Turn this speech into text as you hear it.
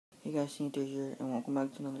Hey guys, Sneaker here, and welcome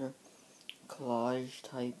back to another collage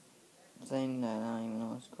type thing that I don't even know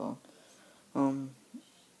what it's called.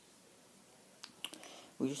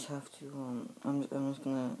 We just have to, I'm just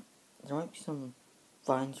gonna, there might be some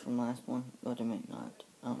vines from last one, but there might not,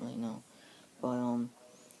 I don't really know. But,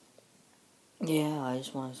 yeah, I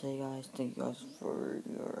just want to say, guys, thank you guys for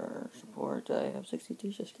your support. I have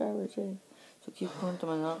 62 subscribers, so keep going to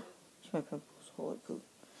my up. My pimples, holy poop.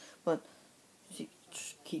 But,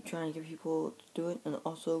 just keep trying to get people to do it, and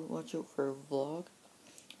also watch out for a vlog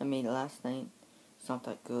I made last night. It's not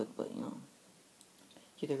that good, but you know,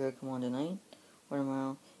 it's either gonna come on tonight or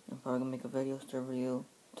tomorrow. I'm probably gonna make a video, start a video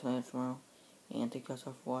tonight or tomorrow. And thank you guys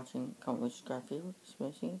all for watching. Comment, subscribe, favorite.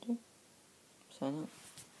 Smashing it too. Sign up.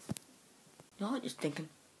 You know what? Just thinking,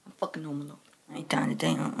 I'm fucking home alone. I ain't dying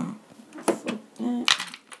today. Fuck that.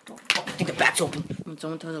 Don't fucking think the back's open. When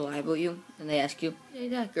someone tells a lie about you, and they ask you, "Hey,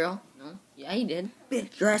 that girl?" No. Yeah, you did.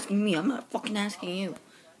 Bitch, you're asking me. I'm not fucking asking you.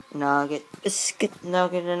 Nugget, biscuit,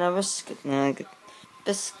 nugget, and a biscuit, nugget.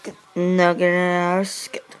 Biscuit, nugget, and a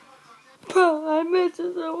biscuit. Bro, I miss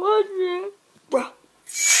it so much, man. Bro. Fuck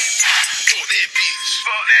that bitch.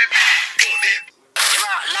 Fuck that bitch. Fuck that.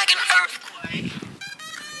 Drop like an earthquake.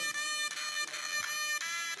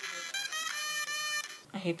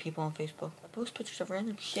 I hate people on Facebook. I post pictures of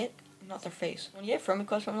random shit, not their face. When you get friend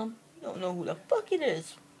requests from them, you don't know who the fuck it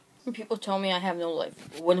is. When people tell me I have no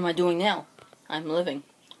life, what am I doing now? I'm living.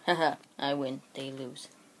 Haha, I win, they lose.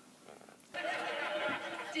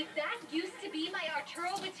 Did that used to be my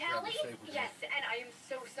Arturo Vitale? Yes, and I am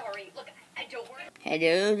so sorry. Look, I don't worry.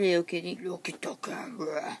 Hello, little kitty. Look at the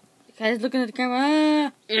camera. The cat is looking at the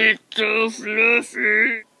camera. It's so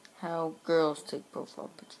fluffy. How girls take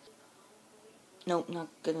profile pictures. Nope, not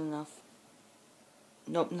good enough.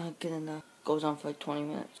 Nope, not good enough. Goes on for like 20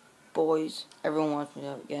 minutes. Boys, everyone wants me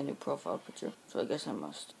to get a new profile picture, so I guess I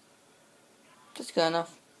must. That's good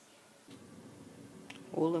enough.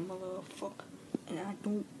 Holy motherfucker. And I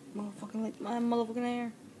don't motherfucking like my motherfucking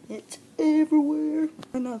hair. It's everywhere.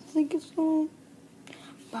 And I think it's long.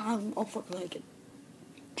 But I don't motherfucking like it.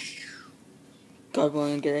 God,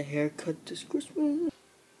 wanna get a haircut this Christmas.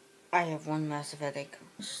 I have one massive headache.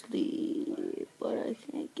 Sleep, but I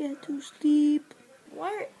can't get to sleep.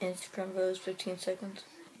 Why are Instagram videos 15 seconds?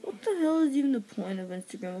 What the hell is even the point of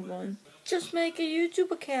Instagram going? Just make a YouTube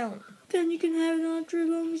account. Then you can have it on for as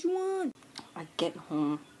long as you want. I get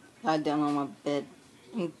home, lie down on my bed,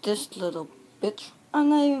 and this little bitch, I'm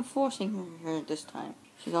not even forcing her this time.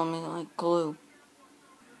 She's on me like glue.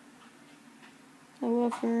 I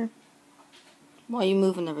love her. Why are you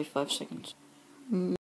moving every 5 seconds?